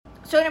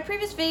So in a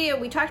previous video,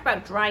 we talked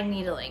about dry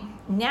needling.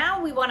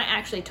 Now we want to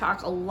actually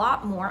talk a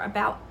lot more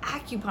about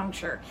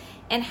acupuncture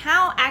and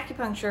how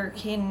acupuncture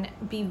can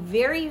be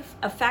very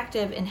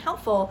effective and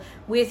helpful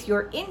with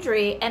your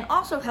injury and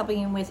also helping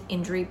you with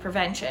injury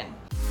prevention.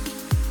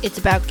 It's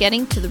about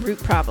getting to the root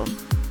problem.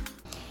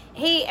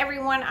 Hey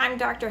everyone, I'm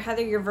Dr.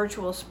 Heather, your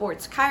virtual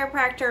sports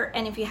chiropractor,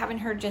 and if you haven't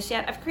heard just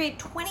yet, I've created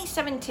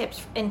 27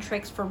 tips and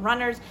tricks for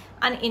runners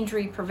on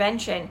injury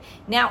prevention.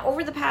 Now,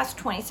 over the past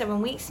 27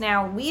 weeks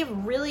now, we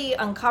have really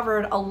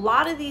uncovered a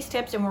lot of these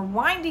tips, and we're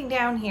winding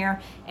down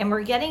here and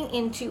we're getting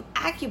into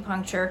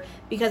acupuncture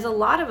because a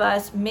lot of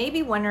us may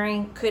be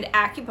wondering, could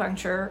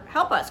acupuncture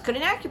help us? Could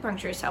an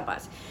acupuncturist help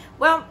us?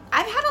 Well,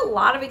 I've had a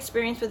lot of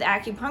experience with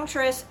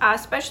acupuncturists,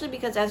 especially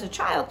because as a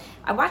child,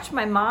 I watched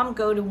my mom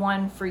go to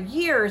one for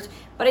years,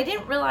 but I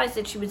didn't realize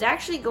that she was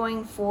actually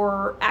going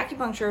for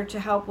acupuncture to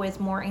help with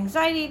more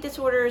anxiety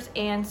disorders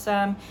and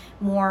some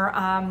more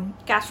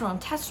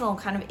gastrointestinal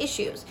kind of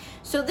issues.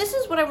 So this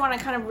is what I want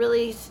to kind of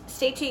really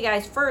state to you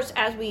guys first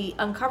as we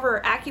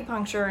uncover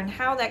acupuncture and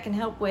how that can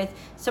help with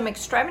some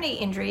extremity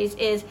injuries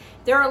is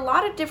there are a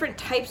lot of different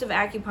types of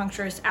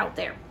acupuncturists out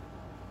there.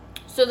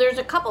 So there's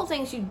a couple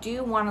things you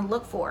do want to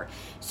look for.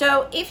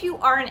 So if you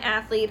are an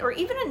athlete or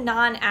even a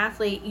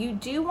non-athlete, you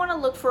do want to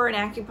look for an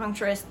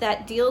acupuncturist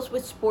that deals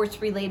with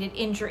sports-related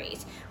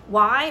injuries.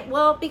 Why?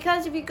 Well,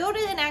 because if you go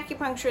to an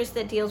acupuncturist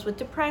that deals with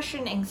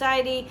depression,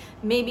 anxiety,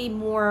 maybe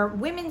more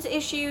women's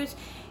issues,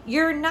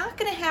 you're not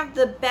going to have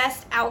the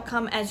best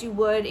outcome as you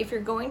would if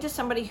you're going to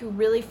somebody who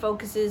really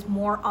focuses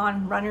more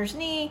on runner's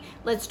knee.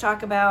 Let's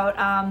talk about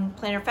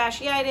plantar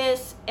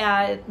fasciitis.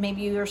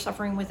 Maybe you're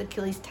suffering with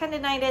Achilles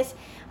tendonitis.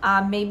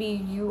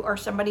 Maybe you are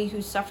somebody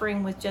who's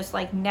suffering with just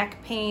like neck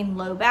pain,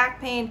 low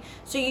back pain.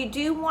 So you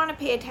do want to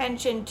pay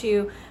attention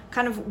to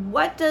kind of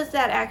what does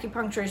that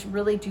acupuncturist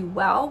really do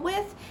well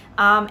with,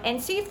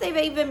 and see if they've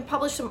even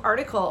published some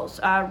articles,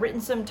 written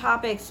some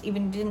topics,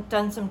 even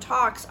done some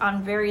talks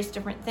on various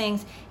different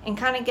things, and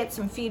kind of get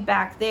some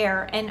feedback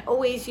there. And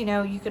always,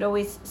 you could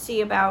always see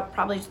about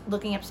probably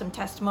looking up some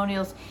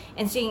testimonials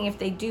and seeing if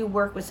they do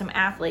work with some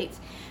athletes.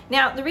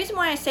 Now, the reason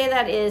why I say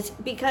that is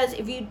because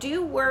if you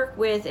do work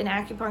with an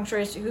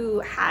acupuncturist who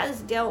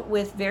has dealt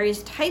with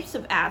various types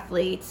of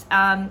athletes,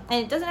 and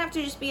it doesn't have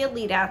to just be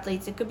elite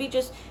athletes, it could be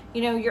just,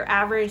 your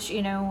average,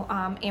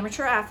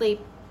 amateur athlete,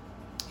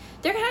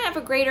 they're going to have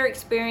a greater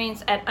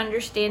experience at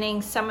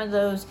understanding some of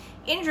those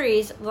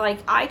injuries like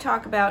I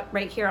talk about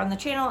right here on the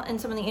channel and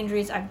some of the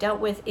injuries I've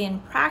dealt with in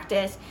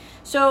practice.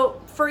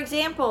 So, for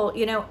example,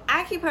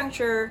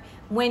 acupuncture,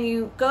 when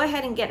you go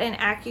ahead and get an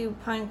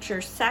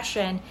acupuncture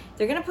session,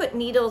 they're going to put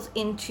needles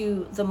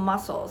into the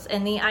muscles.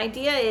 And the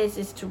idea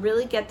is to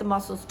really get the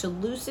muscles to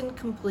loosen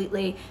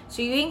completely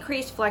so you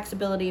increase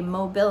flexibility and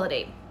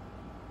mobility.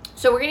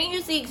 So we're going to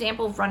use the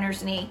example of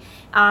runner's knee.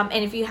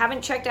 And if you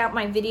haven't checked out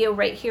my video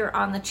right here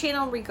on the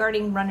channel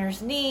regarding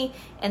runner's knee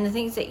and the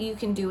things that you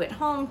can do at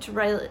home to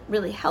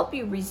really help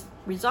you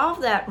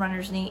resolve that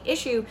runner's knee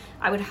issue,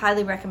 I would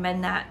highly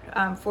recommend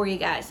that for you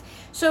guys.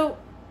 So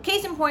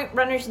case in point,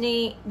 runner's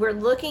knee, we're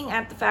looking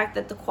at the fact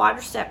that the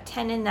quadricep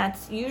tendon,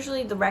 that's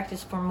usually the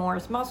rectus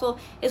femoris muscle,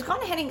 is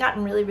gone ahead and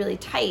gotten really, really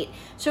tight.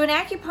 So an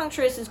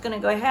acupuncturist is going to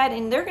go ahead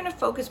and they're going to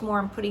focus more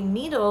on putting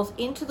needles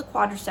into the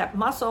quadricep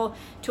muscle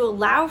to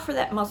allow for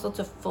that muscle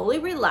to fully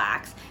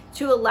relax,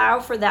 to allow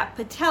for that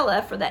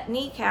patella, for that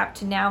kneecap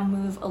to now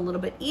move a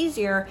little bit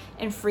easier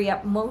and free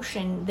up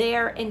motion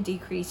there and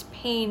decrease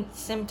pain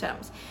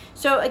symptoms.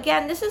 So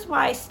again, this is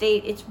why I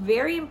state it's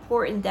very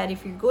important that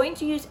if you're going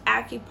to use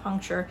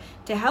acupuncture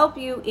to help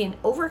you in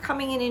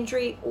overcoming an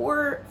injury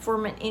or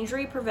from an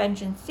injury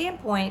prevention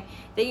standpoint,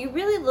 that you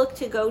really look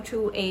to go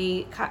to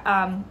an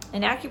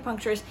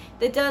acupuncturist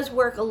that does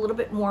work a little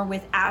bit more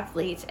with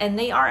athletes. And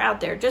they are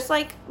out there. Just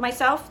like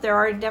myself, there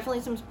are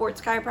definitely some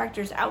sports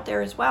chiropractors out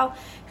there as well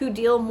who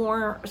deal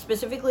more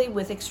specifically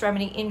with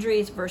extremity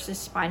injuries versus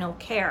spinal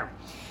care.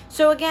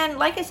 So again,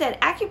 like I said,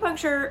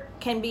 acupuncture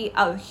can be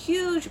a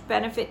huge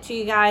benefit to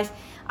you guys.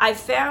 I've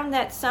found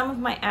that some of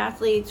my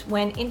athletes,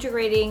 when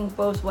integrating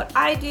both what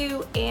I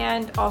do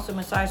and also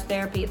massage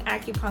therapy and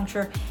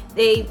acupuncture,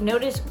 they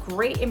notice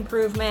great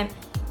improvement.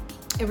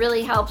 It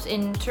really helps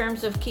in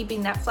terms of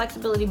keeping that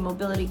flexibility,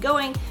 mobility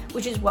going,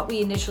 which is what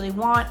we initially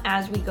want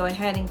as we go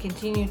ahead and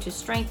continue to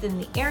strengthen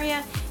the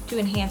area to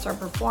enhance our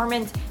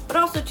performance. But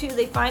also too,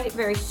 they find it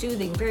very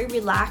soothing, very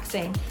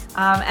relaxing,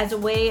 as a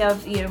way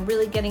of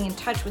really getting in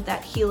touch with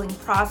that healing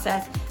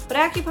process. But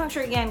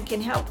acupuncture again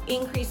can help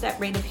increase that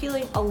rate of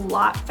healing a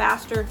lot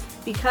faster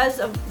because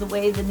of the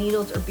way the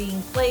needles are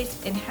being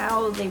placed and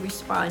how they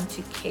respond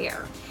to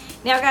care.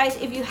 Now guys,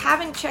 if you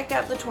haven't checked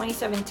out the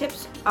 27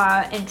 tips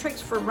and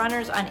tricks for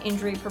runners on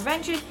injury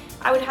prevention,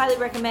 I would highly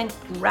recommend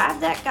grab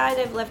that guide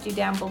I've left you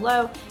down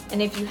below. And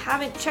if you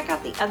haven't, check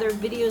out the other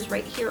videos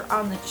right here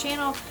on the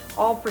channel,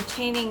 all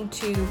pertaining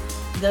to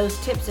those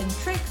tips and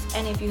tricks.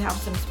 And if you have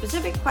some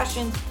specific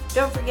questions,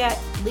 don't forget,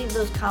 leave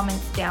those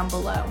comments down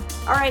below.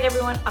 All right,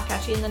 everyone, I'll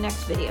catch you in the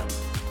next video.